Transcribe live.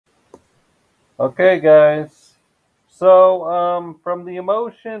Okay, guys. From the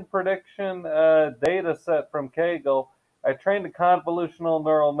emotion prediction data set from Kaggle, I trained a convolutional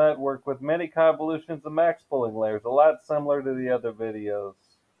neural network with many convolutions and max pooling layers, a lot similar to the other videos.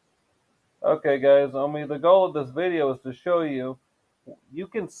 Okay, guys, only the goal of this video is to show you you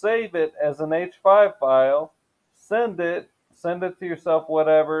can save it as an H5 file, send it to yourself,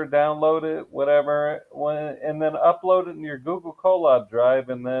 whatever, download it, whatever, and then upload it in your Google Colab drive,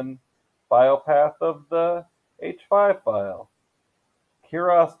 and then file path of the H5 file.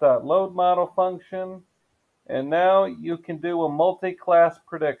 Kuros.load model function, and now you can do a multi-class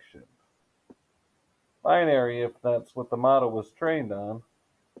prediction. Binary, if that's what the model was trained on.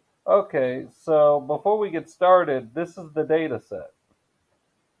 Okay, so before we get started, this is the data set.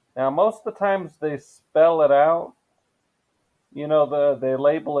 Now, most of the times they spell it out. They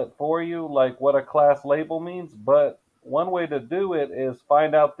label it for you, like what a class label means. But one way to do it is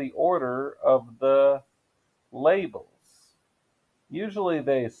find out the order of the labels. Usually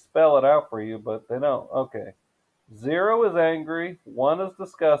they spell it out for you, but they don't. Okay. 0 is angry, 1 is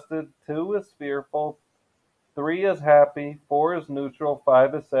disgusted, 2 is fearful, 3 is happy, 4 is neutral,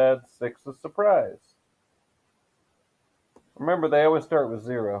 5 is sad, 6 is surprised. Remember, they always start with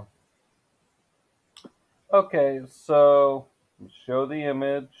 0. Okay, so show the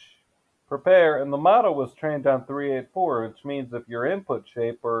image, prepare, and the model was trained on 384, which means if your input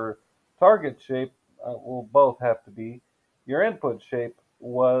shape or target shape will both have to be, your input shape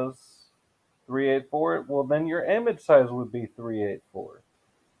was 384, well then your image size would be 384.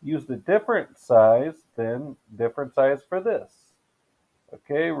 Use the different size, then different size for this.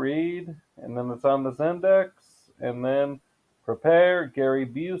 Okay, read, and then it's on this index, and then prepare. Gary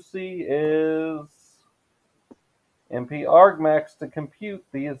Busey is MP argmax to compute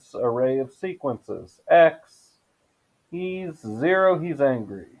this array of sequences. X, he's 0, he's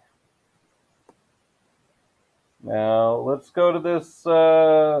angry. Now, let's go to this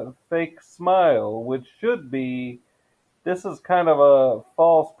fake smile, which should be, this is kind of a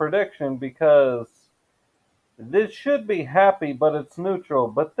false prediction because this should be happy, but it's neutral.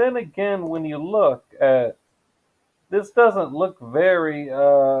 But then again, when you look at, this doesn't look very,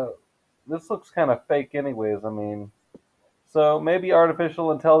 this looks kind of fake anyways, I mean. So maybe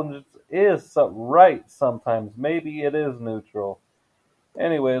artificial intelligence is right sometimes. Maybe it is neutral.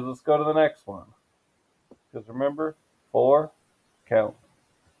 Anyways, let's go to the next one. Because remember, 4, count.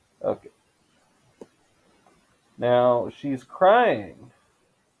 Okay. Now, she's crying.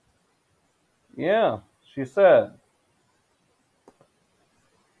 Yeah, she said.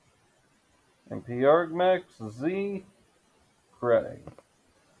 MP argmax Z, crying.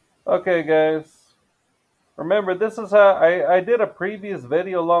 Okay, guys. Remember, this is how I did a previous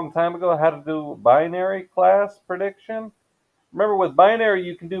video a long time ago how to do binary class prediction. Remember, with binary,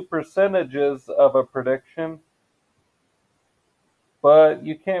 you can do percentages of a prediction, but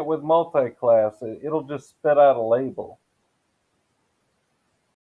you can't with multi-class. It'll just spit out a label.